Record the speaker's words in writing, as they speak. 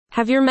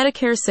Have your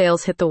Medicare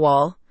sales hit the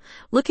wall?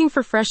 Looking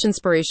for fresh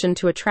inspiration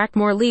to attract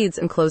more leads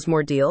and close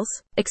more deals?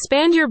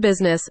 Expand your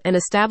business and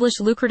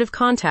establish lucrative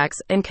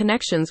contacts and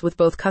connections with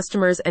both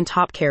customers and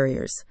top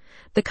carriers.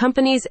 The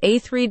company's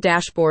A3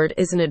 dashboard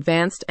is an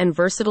advanced and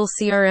versatile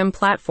CRM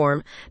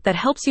platform that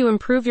helps you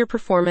improve your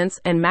performance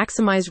and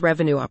maximize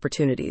revenue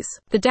opportunities.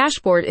 The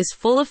dashboard is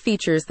full of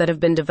features that have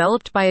been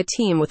developed by a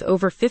team with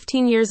over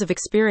 15 years of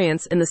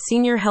experience in the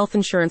senior health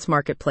insurance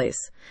marketplace.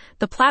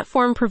 The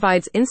platform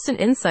provides instant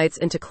insights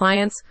into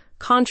clients,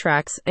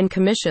 contracts, and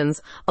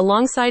commissions,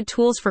 alongside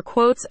tools for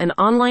quotes and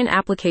online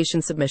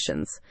application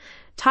submissions.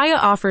 Taya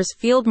offers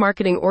field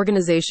marketing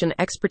organization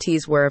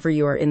expertise wherever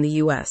you are in the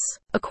U.S.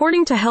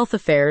 According to Health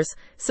Affairs,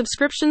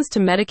 subscriptions to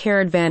Medicare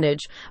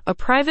Advantage, a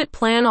private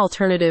plan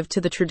alternative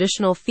to the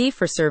traditional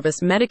fee-for-service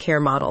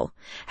Medicare model,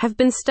 have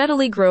been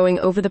steadily growing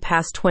over the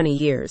past 20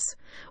 years,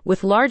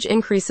 with large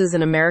increases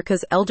in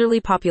America's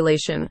elderly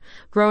population,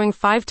 growing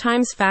 5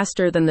 times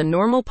faster than the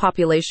normal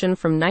population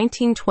from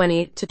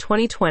 1920 to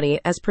 2020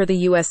 as per the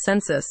U.S.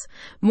 Census.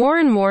 More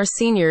and more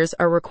seniors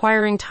are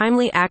requiring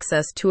timely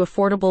access to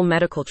affordable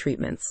medical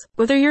treatments.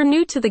 Whether you're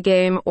new to the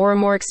game or a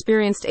more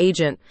experienced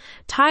agent,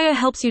 Taya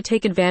helps you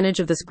take advantage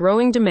of this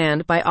growing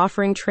demand by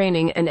offering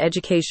training and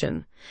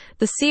education.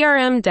 The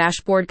CRM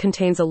dashboard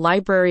contains a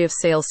library of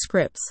sales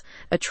scripts,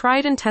 a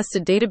tried and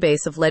tested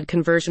database of lead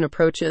conversion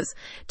approaches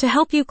to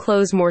help you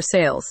close more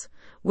sales.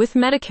 With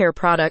Medicare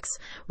products,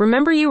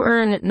 remember you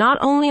earn not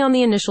only on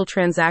the initial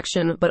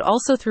transaction but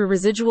also through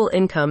residual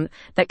income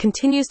that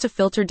continues to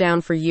filter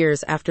down for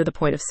years after the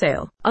point of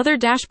sale. Other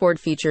dashboard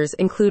features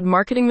include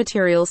marketing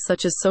materials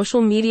such as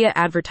social media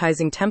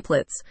advertising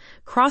templates,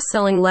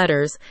 cross-selling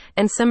letters,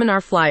 and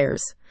seminar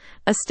flyers.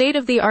 A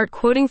state-of-the-art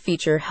quoting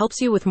feature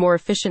helps you with more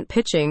efficient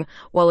pitching,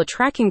 while a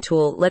tracking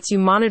tool lets you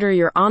monitor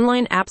your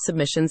online app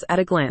submissions at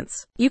a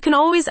glance. You can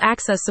always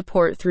access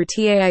support through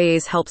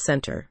TAIA's Help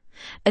Center.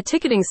 A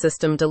ticketing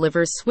system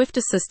delivers swift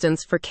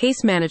assistance for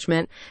case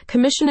management,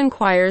 commission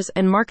inquiries,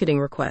 and marketing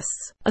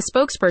requests. A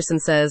spokesperson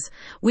says,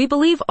 "We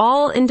believe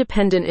all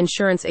independent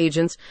insurance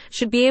agents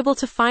should be able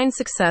to find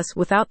success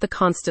without the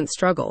constant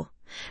struggle.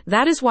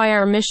 That is why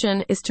our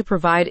mission is to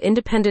provide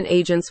independent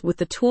agents with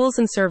the tools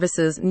and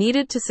services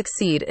needed to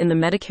succeed in the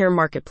Medicare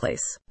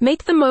marketplace."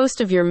 Make the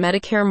most of your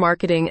Medicare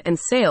marketing and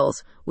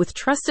sales with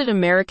trusted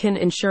American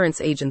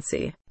Insurance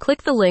Agency.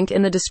 Click the link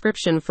in the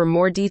description for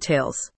more details.